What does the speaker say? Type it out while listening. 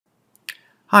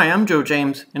Hi, I'm Joe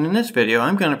James, and in this video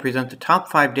I'm going to present the top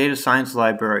 5 data science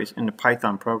libraries in the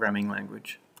Python programming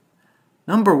language.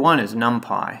 Number 1 is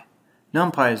NumPy.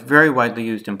 NumPy is very widely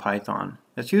used in Python.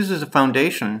 It's used as a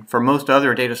foundation for most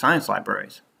other data science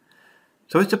libraries.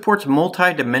 So it supports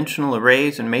multi-dimensional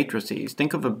arrays and matrices.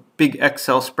 Think of a big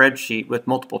Excel spreadsheet with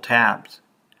multiple tabs.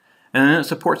 And then it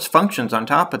supports functions on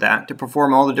top of that to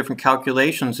perform all the different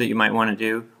calculations that you might want to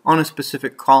do on a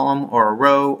specific column or a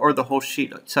row or the whole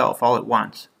sheet itself all at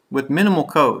once with minimal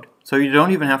code, so you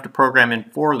don't even have to program in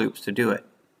for loops to do it.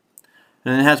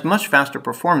 And it has much faster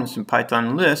performance than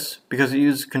Python lists because it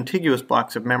uses contiguous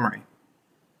blocks of memory.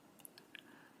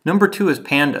 Number 2 is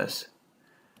Pandas.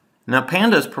 Now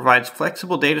Pandas provides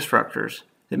flexible data structures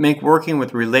that make working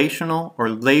with relational or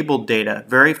labeled data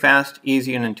very fast,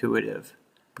 easy, and intuitive,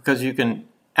 because you can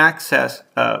access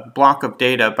a block of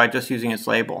data by just using its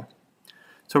label.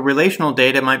 So relational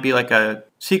data might be like a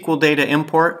SQL data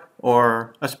import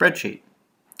or a spreadsheet.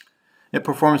 It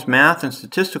performs math and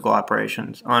statistical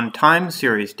operations on time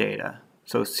series data.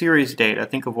 So series data,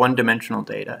 think of one-dimensional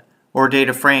data, or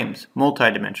data frames,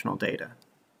 multi-dimensional data.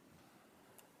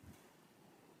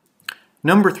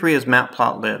 Number 3 is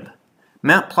MatPlotLib.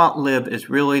 MatPlotLib is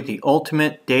really the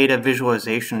ultimate data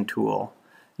visualization tool.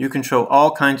 You can show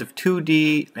all kinds of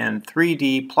 2D and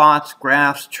 3D plots,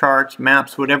 graphs, charts,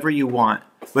 maps, whatever you want,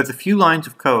 with a few lines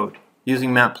of code using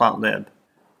MatPlotLib.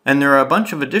 And there are a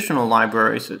bunch of additional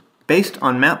libraries based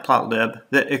on MatPlotLib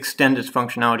that extend its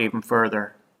functionality even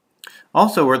further.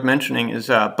 Also worth mentioning is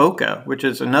Bokeh, which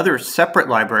is another separate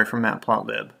library from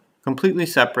MatPlotLib, completely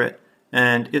separate,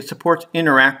 and it supports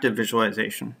interactive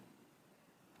visualization.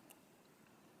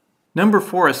 Number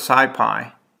 4 is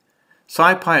Scipy.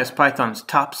 Scipy is Python's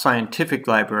top scientific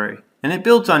library, and it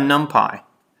builds on NumPy,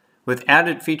 with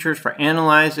added features for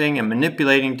analyzing and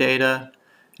manipulating data.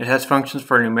 It has functions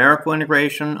for numerical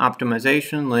integration,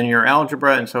 optimization, linear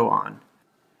algebra, and so on.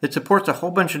 It supports a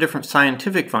whole bunch of different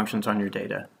scientific functions on your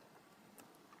data.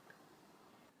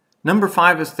 Number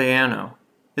 5 is Theano.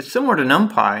 It's similar to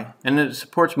NumPy, and it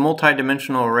supports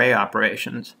multi-dimensional array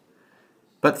operations.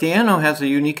 But Theano has a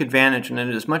unique advantage in that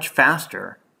it is much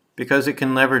faster, because it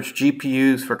can leverage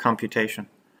GPUs for computation.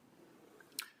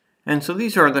 And so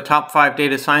these are the top 5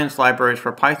 data science libraries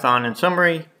for Python in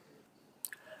summary.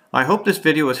 I hope this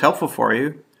video was helpful for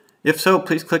you. If so,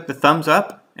 please click the thumbs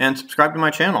up and subscribe to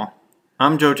my channel.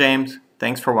 I'm Joe James.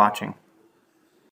 Thanks for watching.